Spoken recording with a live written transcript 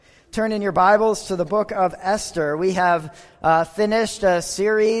turn in your Bibles to the book of Esther. We have finished a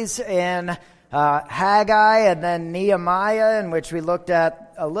series in Haggai and then Nehemiah, in which we looked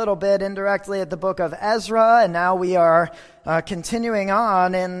at a little bit indirectly at the book of Ezra, and now we are continuing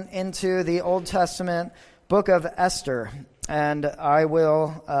on into the Old Testament book of Esther. And I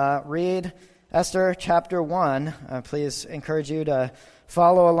will read Esther chapter 1. Please encourage you to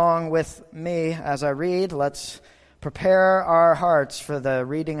follow along with me as I read. Let's prepare our hearts for the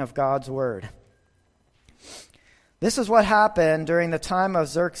reading of God's word. This is what happened during the time of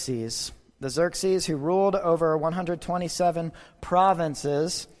Xerxes, the Xerxes who ruled over 127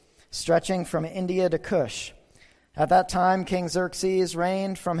 provinces stretching from India to Cush. At that time, King Xerxes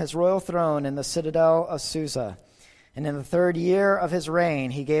reigned from his royal throne in the citadel of Susa. And in the 3rd year of his reign,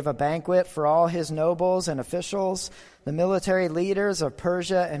 he gave a banquet for all his nobles and officials, the military leaders of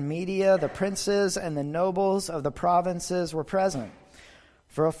Persia and Media, the princes and the nobles of the provinces were present.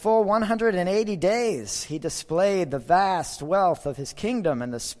 For a full 180 days, he displayed the vast wealth of his kingdom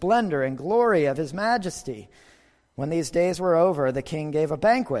and the splendor and glory of his majesty. When these days were over, the king gave a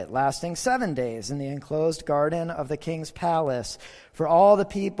banquet lasting 7 days in the enclosed garden of the king's palace for all the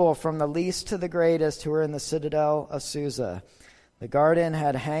people from the least to the greatest who were in the citadel of Susa. The garden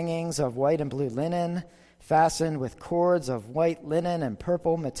had hangings of white and blue linen, fastened with cords of white linen and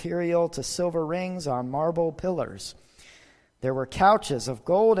purple material to silver rings on marble pillars. There were couches of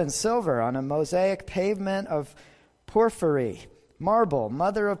gold and silver on a mosaic pavement of porphyry, marble,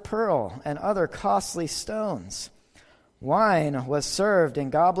 mother of pearl, and other costly stones. Wine was served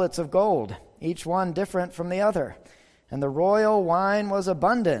in goblets of gold, each one different from the other, and the royal wine was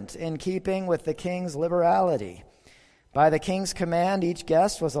abundant in keeping with the king's liberality. By the king's command, each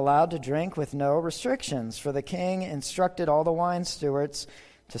guest was allowed to drink with no restrictions, for the king instructed all the wine stewards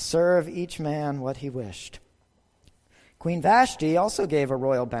to serve each man what he wished. Queen Vashti also gave a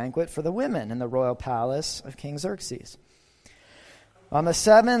royal banquet for the women in the royal palace of King Xerxes. On the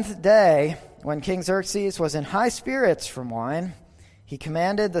 7th day, when King Xerxes was in high spirits from wine, he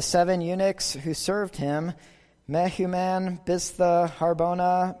commanded the 7 eunuchs who served him, Mehuman, Biztha,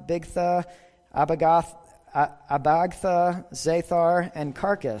 Harbona, Bigtha, Abagtha, Zathar, and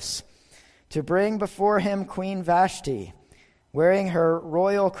Carcass, to bring before him Queen Vashti, wearing her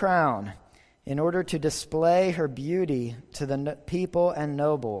royal crown, in order to display her beauty to the people and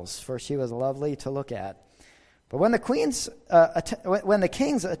nobles, for she was lovely to look at. But when the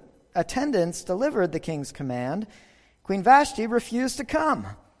king's attendants delivered the king's command, Queen Vashti refused to come.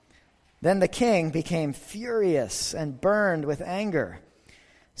 Then the king became furious and burned with anger.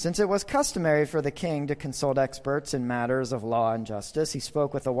 Since it was customary for the king to consult experts in matters of law and justice, he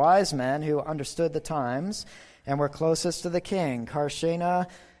spoke with the wise men who understood the times and were closest to the king: Karshena,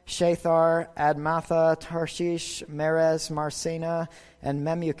 Shethar, Admatha, Tarshish, Meres, Marsena, and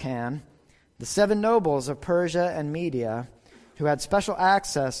Memucan, the 7 nobles of Persia and Media, who had special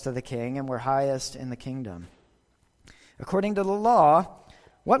access to the king and were highest in the kingdom. According to the law,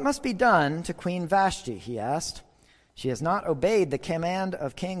 what must be done to Queen Vashti, he asked. She has not obeyed the command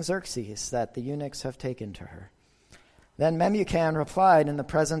of King Xerxes that the eunuchs have taken to her. Then Memucan replied in the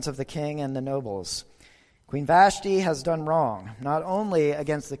presence of the king and the nobles, Queen Vashti has done wrong, not only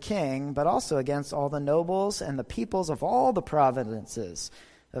against the king, but also against all the nobles and the peoples of all the provinces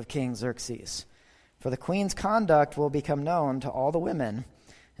of King Xerxes. For the queen's conduct will become known to all the women,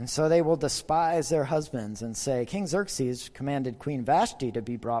 and so they will despise their husbands and say, King Xerxes commanded Queen Vashti to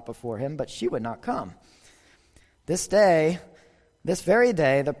be brought before him, but she would not come. This very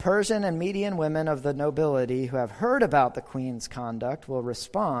day, the Persian and Median women of the nobility who have heard about the queen's conduct will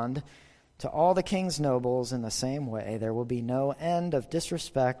respond to all the king's nobles in the same way. There will be no end of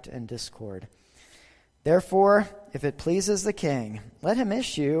disrespect and discord. Therefore, if it pleases the king, let him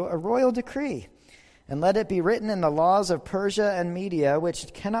issue a royal decree, and let it be written in the laws of Persia and Media,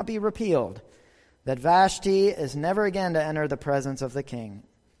 which cannot be repealed, that Vashti is never again to enter the presence of the king.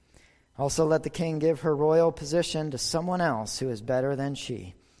 Also let the king give her royal position to someone else who is better than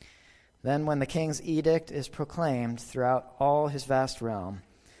she. Then when the king's edict is proclaimed throughout all his vast realm,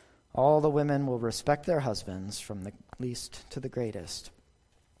 all the women will respect their husbands, from the least to the greatest.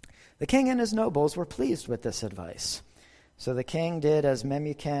 The king and his nobles were pleased with this advice. So the king did as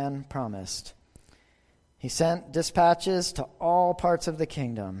Memucan promised. He sent dispatches to all parts of the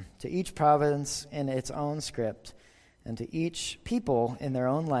kingdom, to each province in its own script, and to each people in their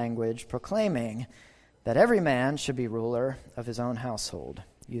own language, proclaiming that every man should be ruler of his own household,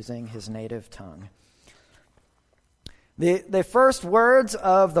 using his native tongue. The first words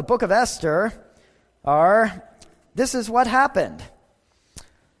of the book of Esther are, "This is what happened."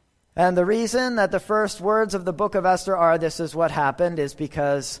 And the reason that the first words of the book of Esther are, "This is what happened," is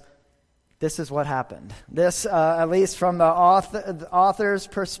because this is what happened. This, at least from the author's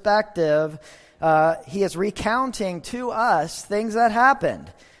perspective, he is recounting to us things that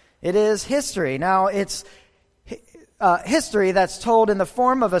happened. It is history. Now, it's history that's told in the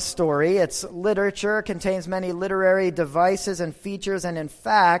form of a story. It's literature, contains many literary devices and features, and in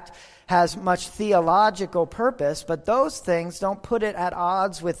fact has much theological purpose, but those things don't put it at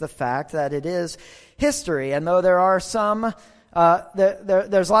odds with the fact that it is history. And though there are some,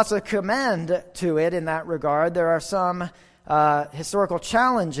 there's lots of commend to it in that regard, there are some historical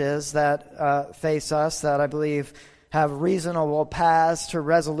challenges that face us that I believe have reasonable paths to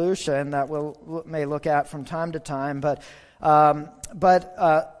resolution that may look at from time to time. But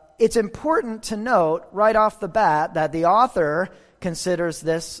it's important to note right off the bat that the author considers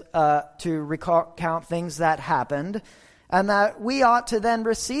this to recount things that happened, and that we ought to then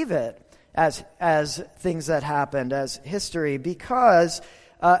receive it as things that happened, as history, because,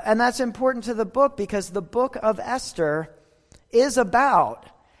 and that's important to the book, because the book of Esther is about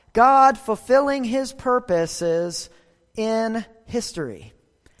God fulfilling his purposes in history.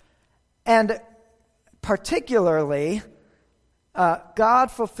 And particularly, God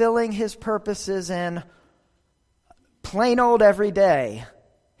fulfilling his purposes in plain old everyday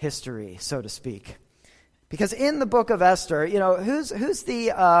history, so to speak. Because in the book of Esther, who's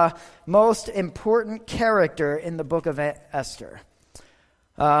the most important character in the book of Esther?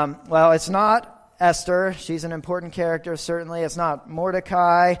 Well, it's not Esther. She's an important character, certainly. It's not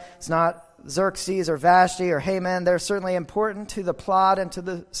Mordecai. It's not Xerxes or Vashti or Haman. They're certainly important to the plot and to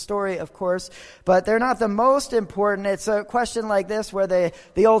the story, of course, but they're not the most important. It's a question like this where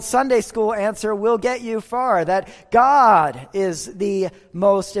the old Sunday school answer will get you far, that God is the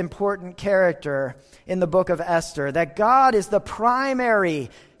most important character in the book of Esther, that God is the primary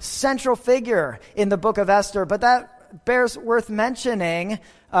central figure in the book of Esther. But that bears worth mentioning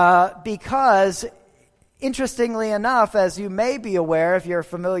because interestingly enough, as you may be aware if you're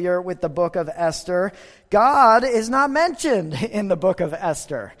familiar with the book of Esther, God is not mentioned in the book of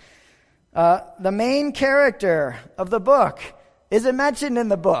Esther. The main character of the book isn't mentioned in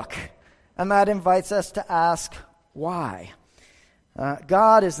the book, and that invites us to ask why.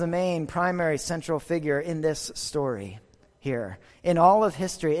 God is the main, primary, central figure in this story here, in all of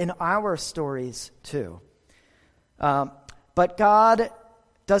history, in our stories too. But God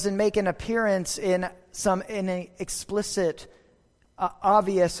doesn't make an appearance in an explicit,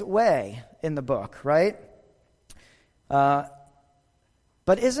 obvious way in the book, right? But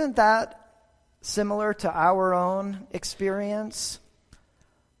isn't that similar to our own experience?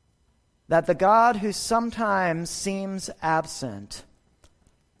 That the God who sometimes seems absent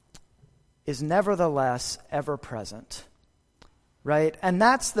is nevertheless ever present, right? And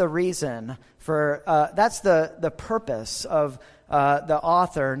that's the reason for, that's the purpose of the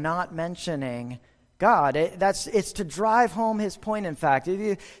author not mentioning God. It's to drive home his point, in fact. If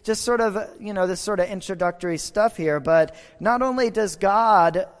you just sort of, this sort of introductory stuff here, but not only does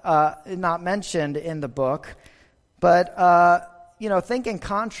God not mentioned in the book, but, think in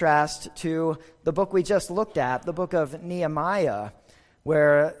contrast to the book we just looked at, the book of Nehemiah,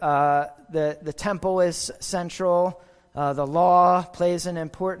 where the temple is central, the law plays an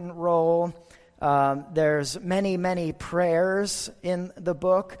important role. There's many, many prayers in the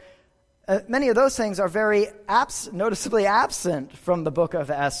book. Many of those things are very noticeably absent from the book of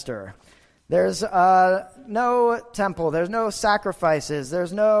Esther. There's no temple. There's no sacrifices.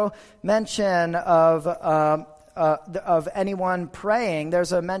 There's no mention of anyone praying.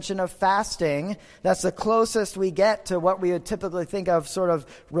 There's a mention of fasting. That's the closest we get to what we would typically think of sort of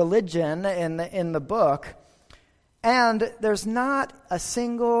religion in the book. And there's not a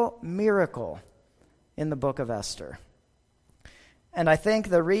single miracle in the book of Esther. And I think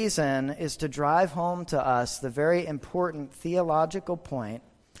the reason is to drive home to us the very important theological point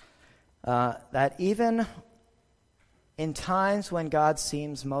that even in times when God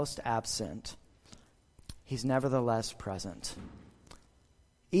seems most absent, he's nevertheless present.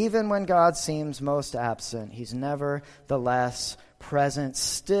 Even when God seems most absent, he's nevertheless present,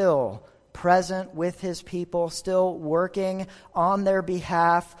 still present with his people, still working on their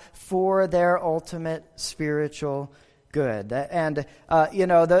behalf for their ultimate spiritual good. And the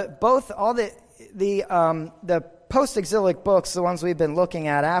post-exilic books, the ones we've been looking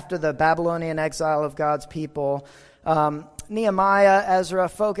at after the Babylonian exile of God's people, Nehemiah, Ezra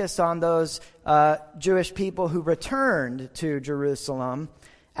focused on those Jewish people who returned to Jerusalem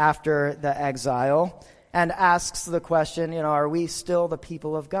after the exile, and asks the question, are we still the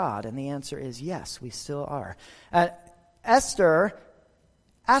people of God? And the answer is yes, we still are. Esther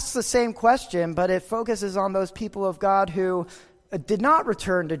asks the same question, but it focuses on those people of God who did not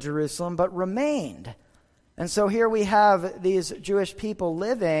return to Jerusalem, but remained. And so here we have these Jewish people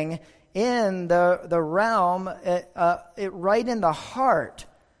living in the realm, right in the heart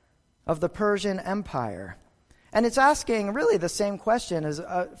of the Persian Empire. And it's asking really the same question as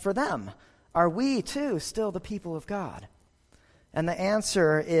for them. Are we too still the people of God? And the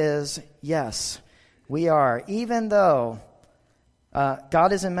answer is yes, we are. Even though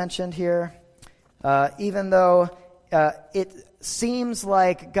God isn't mentioned here, even though it seems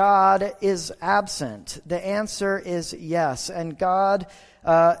like God is absent, the answer is yes. And God,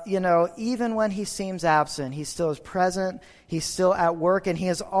 even when he seems absent, he still is present, he's still at work, and he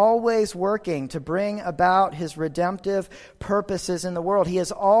is always working to bring about his redemptive purposes in the world. He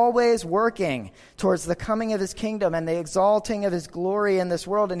is always working towards the coming of his kingdom and the exalting of his glory in this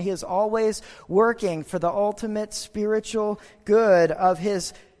world, and he is always working for the ultimate spiritual good of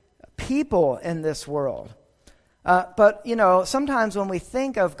his people in this world. But sometimes when we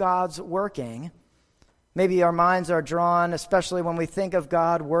think of God's working, maybe our minds are drawn, especially when we think of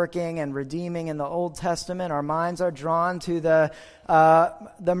God working and redeeming in the Old Testament, our minds are drawn to the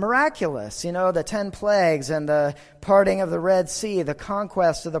miraculous, the 10 plagues and the parting of the Red Sea, the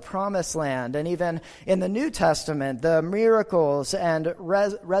conquest of the Promised Land, and even in the New Testament, the miracles and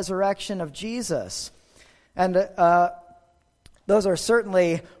resurrection of Jesus. And those are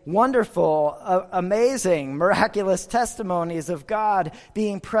certainly wonderful, amazing, miraculous testimonies of God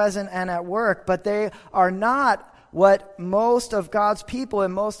being present and at work, but they are not what most of God's people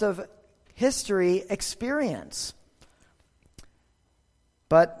and most of history experience.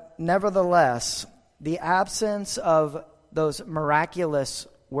 But nevertheless, the absence of those miraculous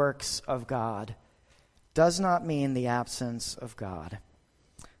works of God does not mean the absence of God.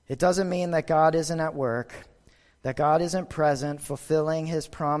 It doesn't mean that God isn't at work, that God isn't present, fulfilling his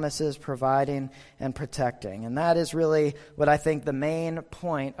promises, providing and protecting. And that is really what I think the main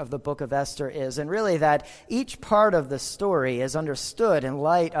point of the book of Esther is. And really that each part of the story is understood in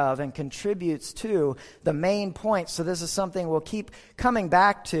light of and contributes to the main point. So this is something we'll keep coming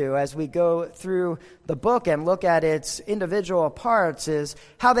back to as we go through the book and look at its individual parts, is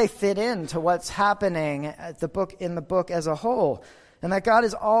how they fit into what's happening in the book as a whole. And that God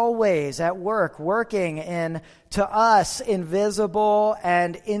is always at work, working in, to us, invisible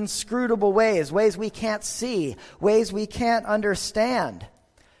and inscrutable ways we can't see, ways we can't understand.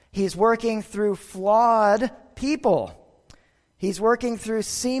 He's working through flawed people. He's working through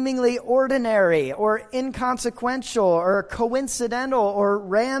seemingly ordinary or inconsequential or coincidental or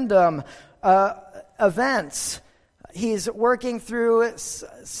random events. He's working through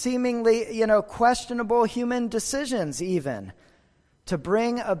seemingly, questionable human decisions even, to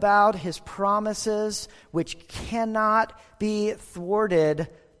bring about his promises, which cannot be thwarted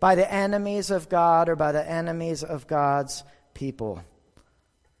by the enemies of God or by the enemies of God's people.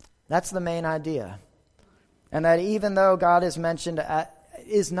 That's the main idea. And that even though God is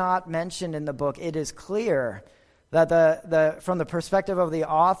not mentioned in the book, it is clear that from the perspective of the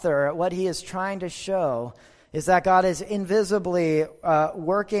author, what he is trying to show is that God is invisibly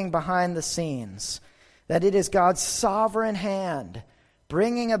working behind the scenes, that it is God's sovereign hand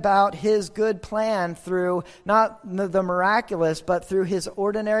bringing about his good plan through not the miraculous, but through his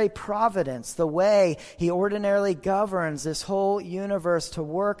ordinary providence, the way he ordinarily governs this whole universe to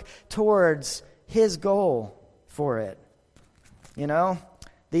work towards his goal for it.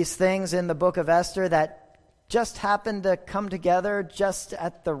 These things in the book of Esther that just happened to come together just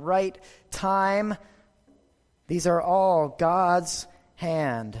at the right time, these are all God's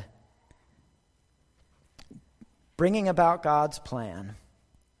hand, bringing about God's plan.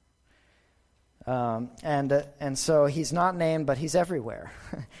 And so he's not named, but he's everywhere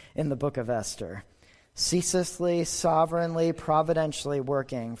in the book of Esther, ceaselessly, sovereignly, providentially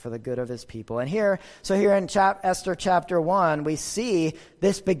working for the good of his people. And here in Esther chapter 1, we see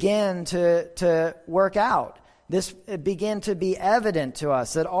this begin to work out. This begin to be evident to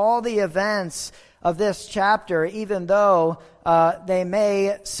us, that all the events of this chapter, even though they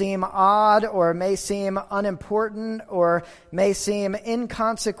may seem odd or may seem unimportant or may seem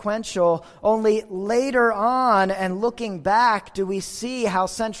inconsequential, only later on and looking back do we see how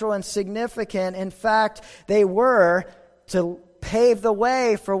central and significant, in fact, they were to pave the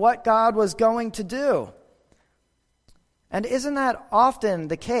way for what God was going to do. And isn't that often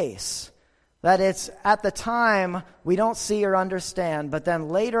the case? That it's at the time we don't see or understand, but then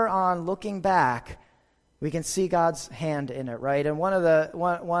later on, looking back, we can see God's hand in it, right? And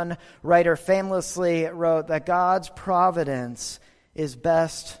one writer famously wrote that God's providence is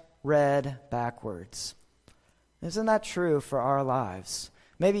best read backwards. Isn't that true for our lives?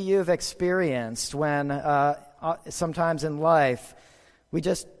 Maybe you've experienced when sometimes in life, we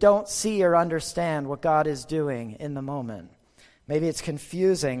just don't see or understand what God is doing in the moment. Maybe it's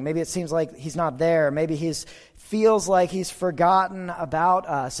confusing. Maybe it seems like he's not there. Maybe he feels like he's forgotten about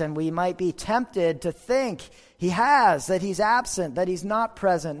us, and we might be tempted to think he has, that he's absent, that he's not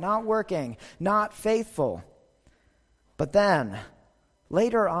present, not working, not faithful. But then,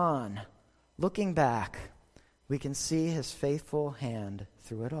 later on, looking back, we can see his faithful hand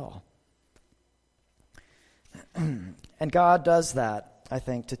through it all. And God does that, I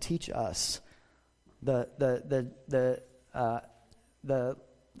think, to teach us the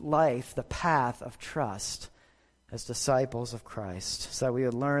life, the path of trust as disciples of Christ, so that we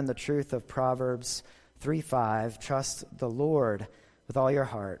would learn the truth of Proverbs 3:5, trust the Lord with all your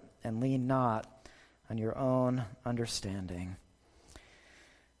heart and lean not on your own understanding.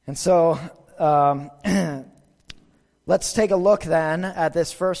 And so let's take a look then at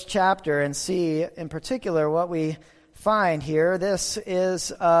this first chapter and see in particular what we find here. This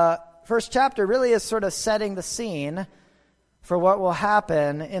is, first chapter really is sort of setting the scene for what will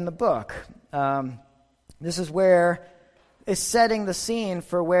happen in the book. This is setting the scene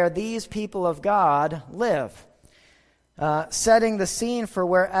for where these people of God live. Setting the scene for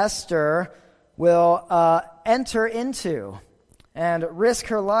where Esther will enter into and risk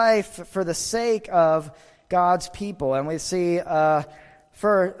her life for the sake of God's people. And we see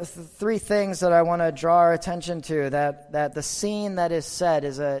for three things that I want to draw our attention to, that the scene that is set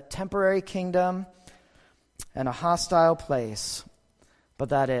is a temporary kingdom and a hostile place, but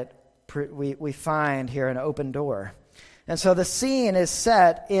that we find here an open door. And so the scene is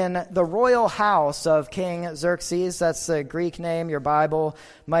set in the royal house of King Xerxes. That's the Greek name. Your Bible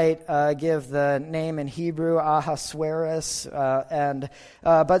might give the name in Hebrew, Ahasuerus.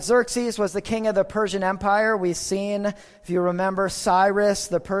 But Xerxes was the king of the Persian Empire. We've seen, if you remember, Cyrus,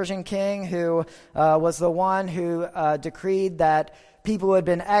 the Persian king, who was the one who decreed that people who had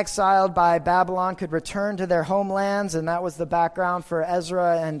been exiled by Babylon could return to their homelands, and that was the background for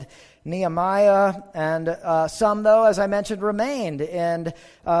Ezra and Nehemiah. And some, though, as I mentioned, remained and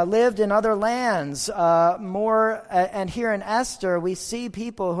lived in other lands. And here in Esther, we see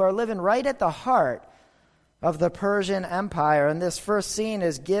people who are living right at the heart of the Persian Empire. And this first scene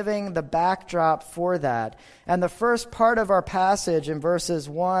is giving the backdrop for that. And the first part of our passage in verses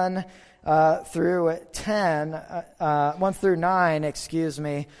 1 through 9,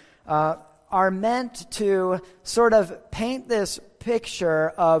 are meant to sort of paint this picture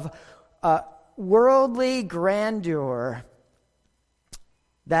of worldly grandeur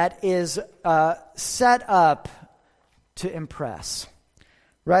that is set up to impress.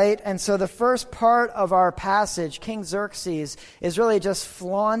 Right? And so the first part of our passage, King Xerxes, is really just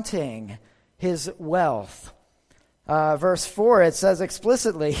flaunting his wealth. Verse 4, it says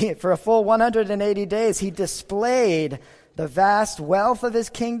explicitly, for a full 180 days, he displayed the vast wealth of his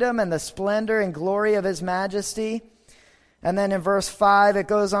kingdom and the splendor and glory of his majesty. And then in verse 5, it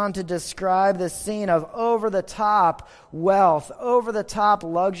goes on to describe the scene of over-the-top wealth, over-the-top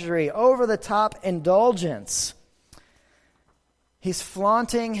luxury, over-the-top indulgence. He's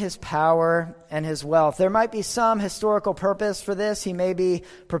flaunting his power and his wealth. There might be some historical purpose for this. He may be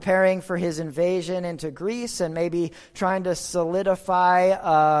preparing for his invasion into Greece and maybe trying to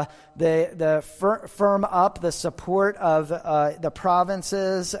solidify firm up the support of the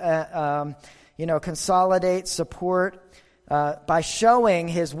provinces, consolidate support by showing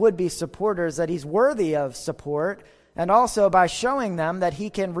his would-be supporters that he's worthy of support, and also by showing them that he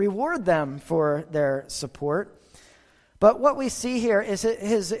can reward them for their support. But what we see here is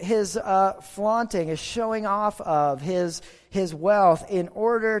his flaunting, his showing off of his wealth in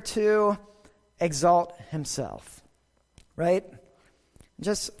order to exalt himself, right?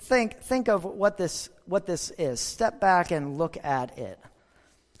 Just think of what this is. Step back and look at it.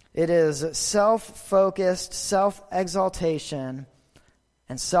 It is self-focused, self-exaltation,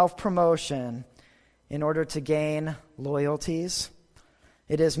 and self-promotion in order to gain loyalties.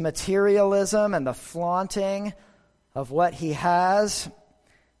 It is materialism and the flaunting of what he has.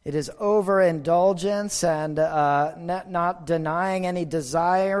 It is overindulgence and not denying any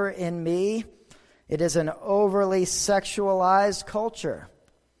desire in me. It is an overly sexualized culture.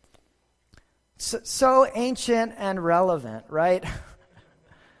 So ancient and relevant, right?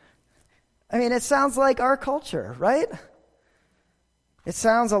 I mean, it sounds like our culture, right? It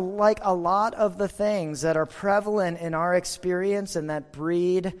sounds like a lot of the things that are prevalent in our experience and that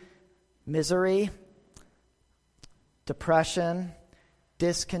breed misery, depression,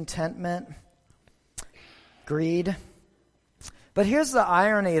 discontentment, greed. But here's the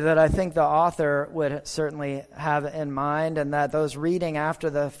irony that I think the author would certainly have in mind, and that those reading after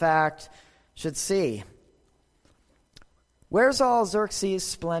the fact should see. Where's all Xerxes'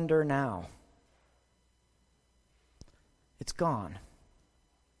 splendor now? It's gone.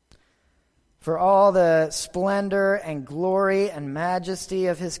 For all the splendor and glory and majesty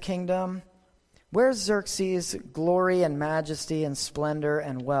of his kingdom, where's Xerxes' glory and majesty and splendor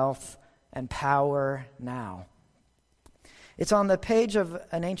and wealth and power now? It's on the page of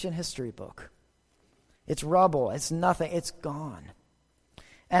an ancient history book. It's rubble. It's nothing. It's gone.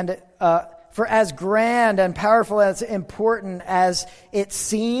 And for as grand and powerful, as important as it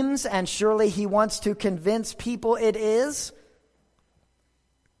seems, and surely he wants to convince people it is,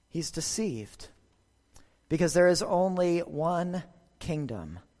 he's deceived. Because there is only one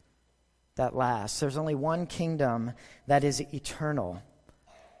kingdom that lasts. There's only one kingdom that is eternal.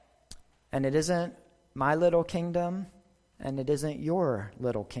 And it isn't my little kingdom, and it isn't your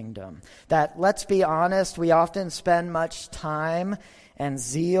little kingdom. That, let's be honest, we often spend much time and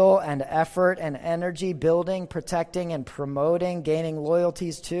zeal and effort and energy building, protecting, and promoting, gaining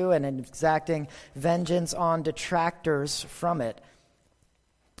loyalties to, and exacting vengeance on detractors from it.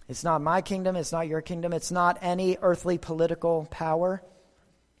 It's not my kingdom, it's not your kingdom, it's not any earthly political power.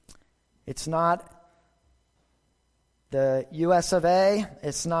 It's not the US of A,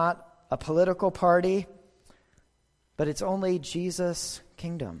 it's not a political party, but it's only Jesus'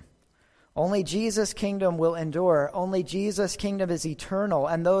 kingdom. Only Jesus' kingdom will endure. Only Jesus' kingdom is eternal.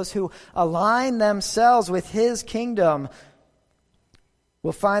 And those who align themselves with his kingdom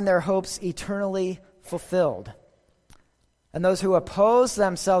will find their hopes eternally fulfilled. And those who oppose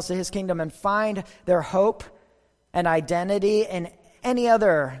themselves to his kingdom and find their hope and identity in any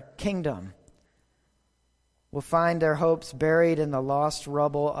other kingdom will find their hopes buried in the lost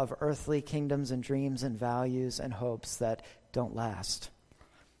rubble of earthly kingdoms and dreams and values and hopes that don't last.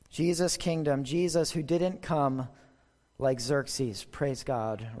 Jesus' kingdom, Jesus who didn't come like Xerxes, praise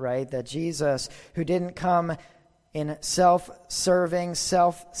God, right? That Jesus who didn't come in self-serving,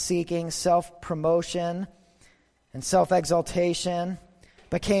 self-seeking, self-promotion, and self-exaltation,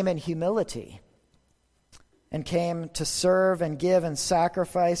 but came in humility and came to serve and give and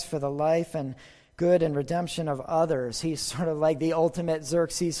sacrifice for the life and good and redemption of others. He's sort of like the ultimate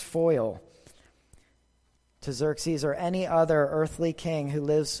Xerxes foil to Xerxes or any other earthly king who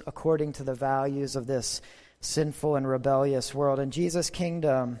lives according to the values of this sinful and rebellious world. And Jesus'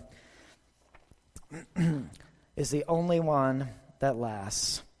 kingdom is the only one that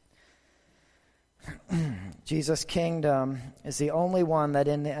lasts. Jesus' kingdom is the only one that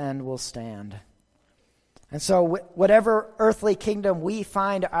in the end will stand. And so whatever earthly kingdom we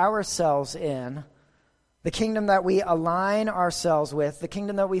find ourselves in, the kingdom that we align ourselves with, the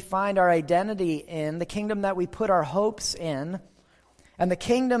kingdom that we find our identity in, the kingdom that we put our hopes in, and the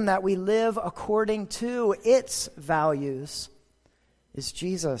kingdom that we live according to its values is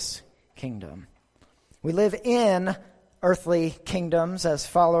Jesus' kingdom. We live in earthly kingdoms as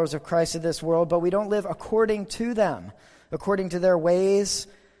followers of Christ of this world, but we don't live according to them, according to their ways,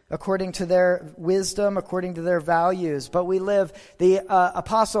 according to their wisdom, according to their values. But we live, the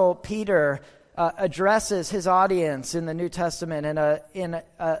Apostle Peter addresses his audience in the New Testament in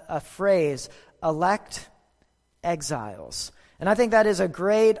a phrase, elect exiles. And I think that is a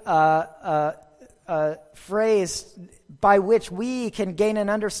great phrase by which we can gain an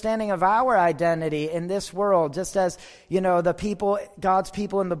understanding of our identity in this world, just as, the people, God's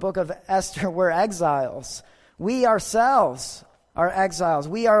people in the book of Esther were exiles. We ourselves are exiles.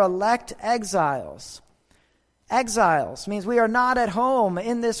 We are elect exiles. Exiles means we are not at home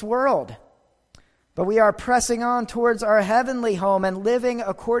in this world, but we are pressing on towards our heavenly home and living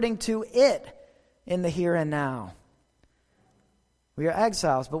according to it in the here and now. We are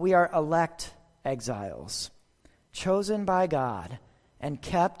exiles, but we are elect exiles, chosen by God and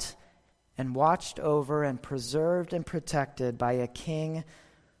kept and watched over and preserved and protected by a king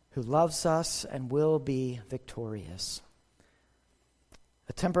who loves us and will be victorious.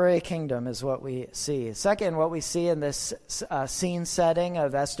 A temporary kingdom is what we see. Second, what we see in this scene setting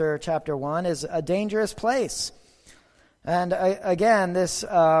of Esther chapter 1 is a dangerous place. And again, this,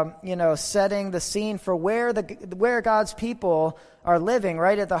 setting the scene for where God's people are living,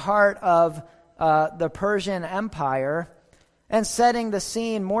 right at the heart of the Persian Empire, and setting the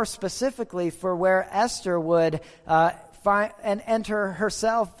scene more specifically for where Esther would find and enter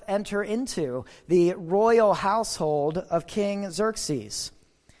into the royal household of King Xerxes.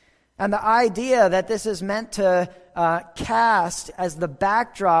 And the idea that this is meant to cast as the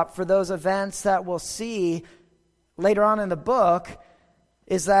backdrop for those events that we'll see later on in the book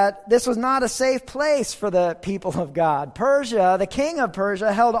is that this was not a safe place for the people of God. Persia, the king of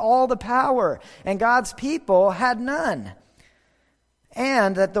Persia, held all the power, and God's people had none.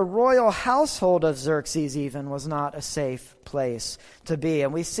 and that the royal household of Xerxes even was not a safe place to be.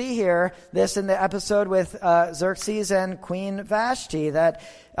 And we see here this in the episode with Xerxes and Queen Vashti, that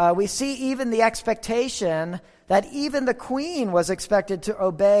we see even the expectation that even the queen was expected to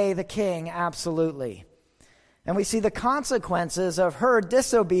obey the king absolutely. And we see the consequences of her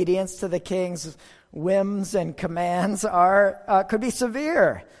disobedience to the king's whims and commands could be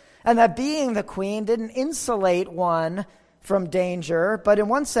severe. And that being the queen didn't insulate one from danger, but in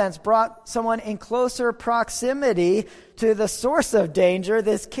one sense brought someone in closer proximity to the source of danger,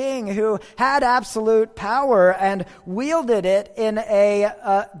 this king who had absolute power and wielded it in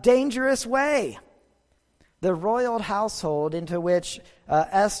a dangerous way. The royal household into which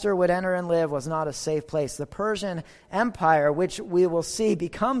Esther would enter and live was not a safe place. The Persian Empire, which we will see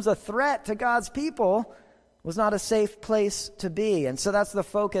becomes a threat to God's people, was not a safe place to be. And so that's the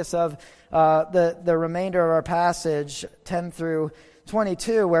focus of the remainder of our passage, 10 through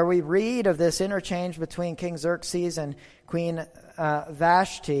 22, where we read of this interchange between King Xerxes and Queen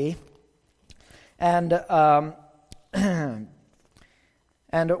Vashti. And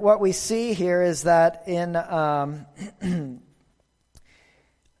and what we see here is that in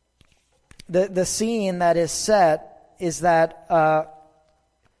the scene that is set is that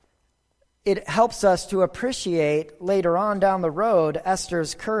it helps us to appreciate later on down the road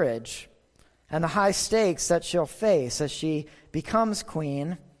Esther's courage and the high stakes that she'll face as she becomes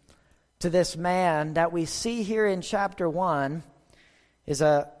queen to this man that we see here in chapter 1 is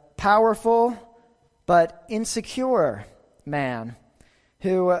a powerful but insecure man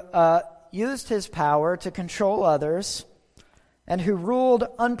who used his power to control others and who ruled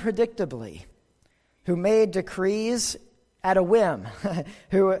unpredictably, who made decrees at a whim,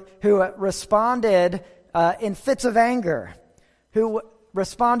 who responded in fits of anger, who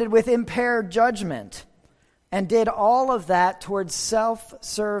responded with impaired judgment, and did all of that towards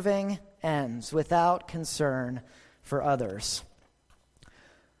self-serving ends without concern for others.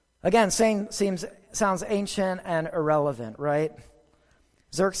 Again, sounds ancient and irrelevant, right?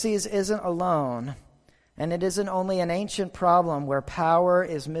 Xerxes isn't alone, and it isn't only an ancient problem where power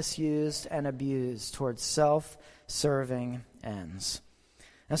is misused and abused towards self-serving ends.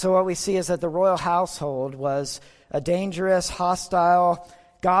 And so what we see is that the royal household was a dangerous, hostile,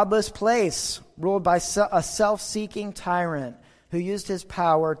 godless place ruled by a self-seeking tyrant who used his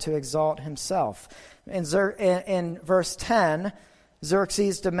power to exalt himself. In verse 10,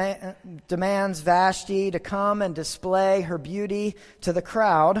 Xerxes demands Vashti to come and display her beauty to the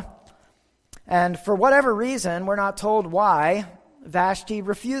crowd. And for whatever reason, we're not told why, Vashti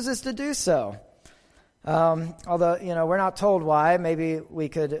refuses to do so. Although, we're not told why. Maybe we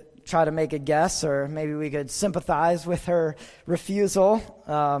could try to make a guess, or maybe we could sympathize with her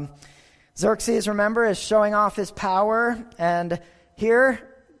refusal. Xerxes, remember, is showing off his power. And here,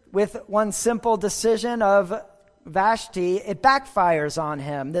 with one simple decision of Vashti, it backfires on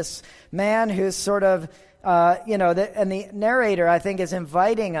him. This man who's sort of, and the narrator, I think, is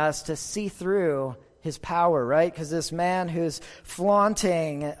inviting us to see through his power, right? Because this man who's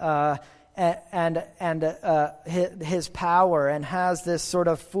flaunting his power and has this sort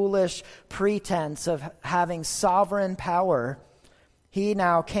of foolish pretense of having sovereign power, he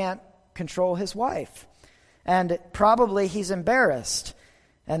now can't control his wife. And probably he's embarrassed.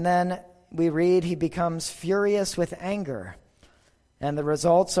 And then we read he becomes furious with anger. And the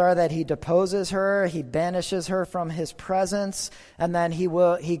results are that he deposes her, he banishes her from his presence, and then he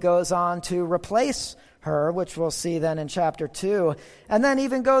goes on to replace her, which we'll see then in chapter 2, and then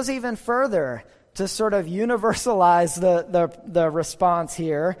even goes even further to sort of universalize the response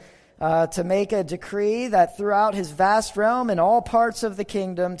here, to make a decree that throughout his vast realm in all parts of the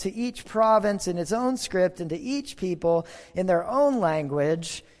kingdom, to each province in its own script, and to each people in their own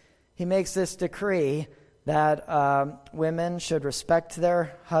language, he makes this decree that women should respect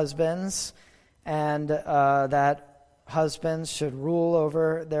their husbands, and that husbands should rule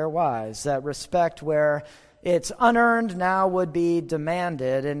over their wives. That respect where it's unearned now would be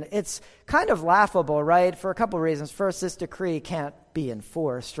demanded. And it's kind of laughable, right? For a couple of reasons. First, this decree can't be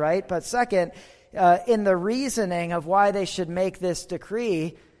enforced, right? But second, in the reasoning of why they should make this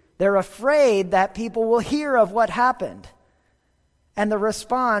decree, they're afraid that people will hear of what happened. And the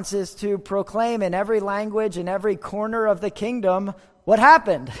response is to proclaim in every language, in every corner of the kingdom, what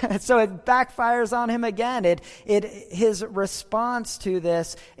happened. So it backfires on him again. His response to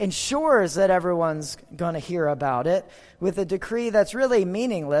this ensures that everyone's going to hear about it with a decree that's really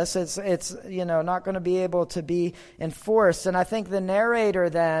meaningless. It's not going to be able to be enforced. And I think the narrator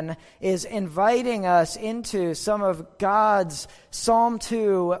then is inviting us into some of God's Psalm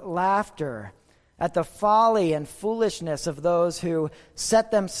 2 laughter at the folly and foolishness of those who set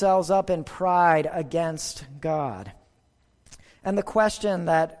themselves up in pride against God. And the question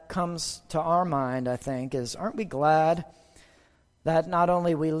that comes to our mind, I think, is, aren't we glad that not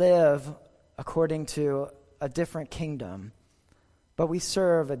only we live according to a different kingdom, but we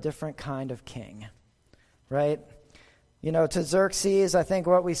serve a different kind of king, right? You know, to Xerxes, I think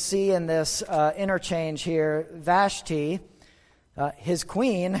what we see in this interchange here, Vashti, his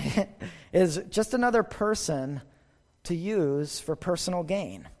queen, is just another person to use for personal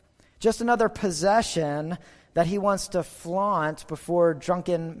gain. Just another possession that he wants to flaunt before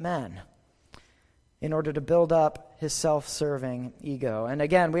drunken men in order to build up his self-serving ego. And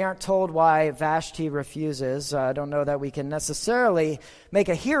again, we aren't told why Vashti refuses. I don't know that we can necessarily make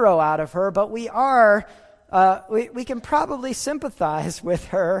a hero out of her, but we can probably sympathize with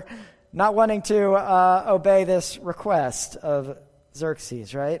her not wanting to obey this request of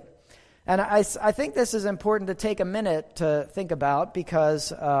Xerxes, right? And I think this is important to take a minute to think about,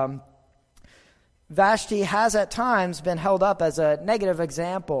 because Vashti has at times been held up as a negative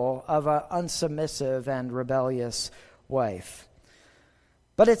example of an unsubmissive and rebellious wife.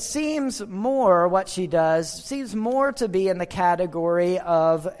 But it seems more, what she does, seems more to be in the category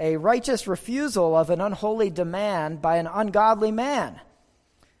of a righteous refusal of an unholy demand by an ungodly man.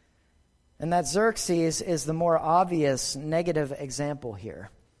 And that Xerxes is the more obvious negative example here.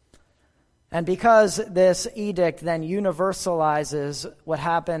 And because this edict then universalizes what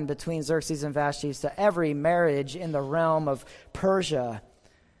happened between Xerxes and Vashti to every marriage in the realm of Persia,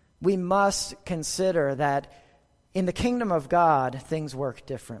 we must consider that in the kingdom of God, things work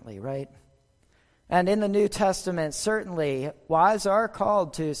differently, right? And in the New Testament, certainly, wives are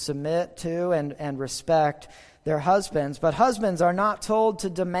called to submit to and respect their husbands, but husbands are not told to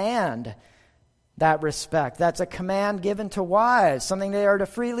demand that respect. That's a command given to wives, something they are to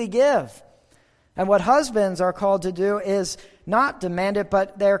freely give. And what husbands are called to do is not demand it,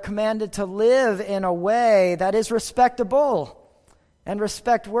 but they're commanded to live in a way that is respectable and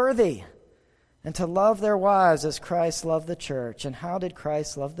respect-worthy, and to love their wives as Christ loved the church. And how did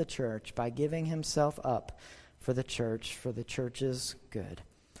Christ love the church? By giving himself up for the church's good.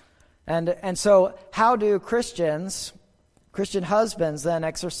 And so how do Christian husbands then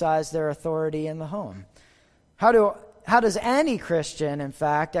exercise their authority in the home? How does any Christian, in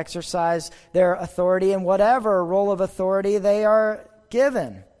fact, exercise their authority in whatever role of authority they are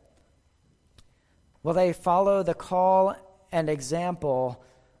given? Well, they follow the call and example,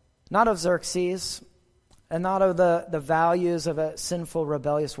 not of Xerxes, and not of the values of a sinful,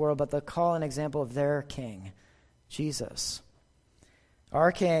 rebellious world, but the call and example of their King, Jesus.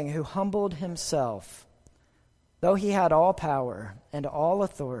 Our King, who humbled himself, though he had all power and all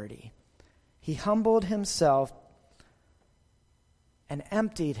authority, he humbled himself and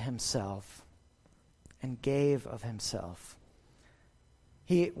emptied himself and gave of himself.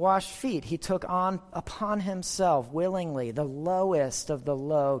 He washed feet. He took on upon himself willingly the lowest of the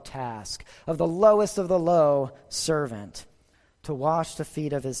low task, of the lowest of the low servant, to wash the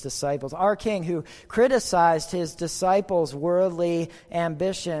feet of his disciples. Our King, who criticized his disciples' worldly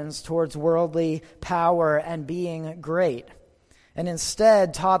ambitions towards worldly power and being great, and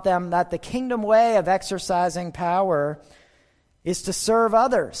instead taught them that the kingdom way of exercising power is to serve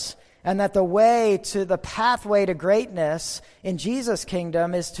others, and that the way to the pathway to greatness in Jesus'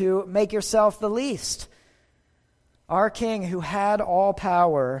 kingdom is to make yourself the least. Our King, who had all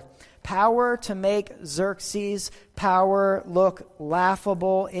power to make Xerxes' power look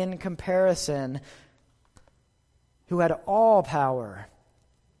laughable in comparison, who had all power,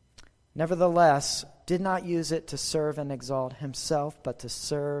 nevertheless did not use it to serve and exalt himself, but to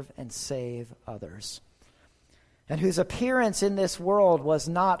serve and save others, and whose appearance in this world was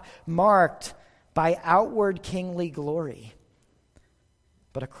not marked by outward kingly glory,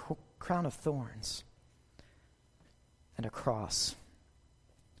 but a crown of thorns and a cross.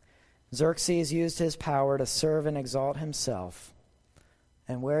 Xerxes used his power to serve and exalt himself.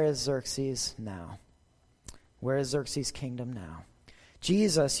 And where is Xerxes now? Where is Xerxes' kingdom now?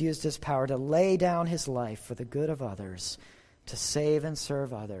 Jesus used his power to lay down his life for the good of others, to save and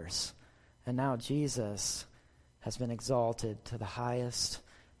serve others. And now Jesus has been exalted to the highest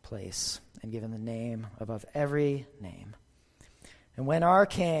place and given the name above every name. And when our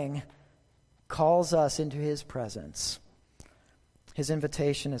King calls us into his presence, his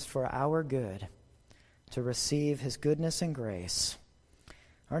invitation is for our good, to receive his goodness and grace.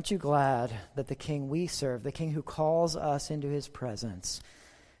 Aren't you glad that the King we serve, the King who calls us into his presence,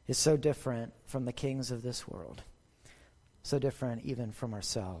 is so different from the kings of this world, so different even from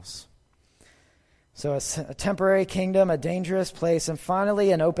ourselves? So a temporary kingdom, a dangerous place, and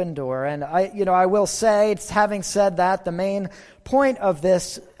finally an open door. And I will say, having said that, the main point of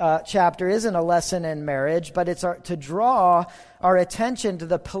this chapter isn't a lesson in marriage, but it's to draw our attention to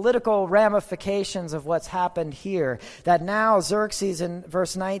the political ramifications of what's happened here. That now Xerxes, in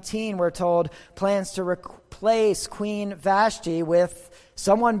verse 19, we're told, plans to replace Queen Vashti with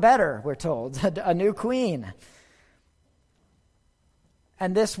someone better, we're told, a new queen.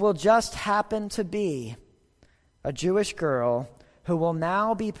 And this will just happen to be a Jewish girl who will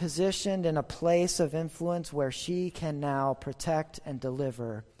now be positioned in a place of influence where she can now protect and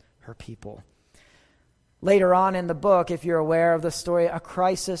deliver her people. Later on in the book, if you're aware of the story, a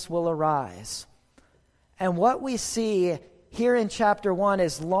crisis will arise. And what we see here in chapter 1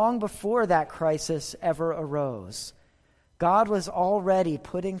 is long before that crisis ever arose. God was already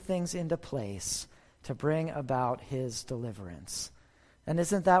putting things into place to bring about his deliverance. And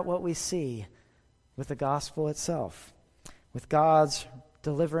isn't that what we see with the gospel itself? With God's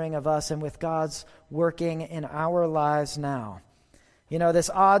delivering of us and with God's working in our lives now. You know,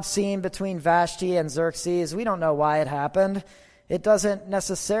 this odd scene between Vashti and Xerxes, we don't know why it happened. It doesn't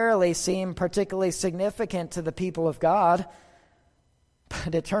necessarily seem particularly significant to the people of God,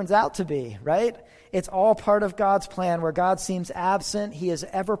 but it turns out to be, right? It's all part of God's plan. Where God seems absent, he is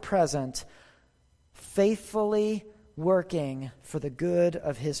ever present, faithfully working for the good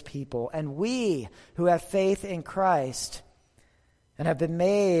of his people. And we who have faith in Christ and have been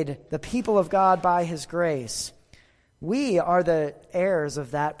made the people of God by his grace, we are the heirs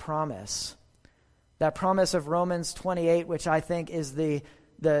of that promise. That promise of Romans 28, which I think is the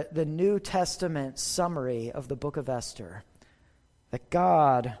New Testament summary of the book of Esther. That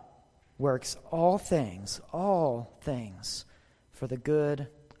God works all things for the good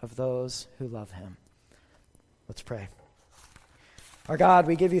of those who love him. Let's pray. Our God,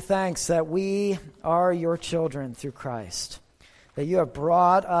 we give you thanks that we are your children through Christ, that you have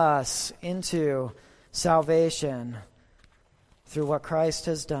brought us into salvation through what Christ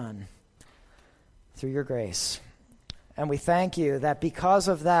has done, through your grace. And we thank you that because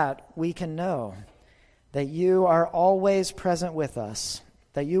of that, we can know that you are always present with us,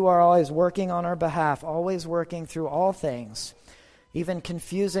 that you are always working on our behalf, always working through all things, even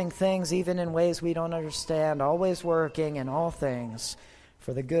confusing things, even in ways we don't understand, always working in all things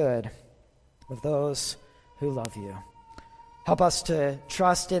for the good of those who love you. Help us to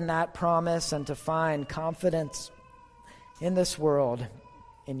trust in that promise and to find confidence in this world,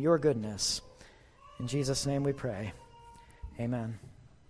 in your goodness. In Jesus' name we pray. Amen.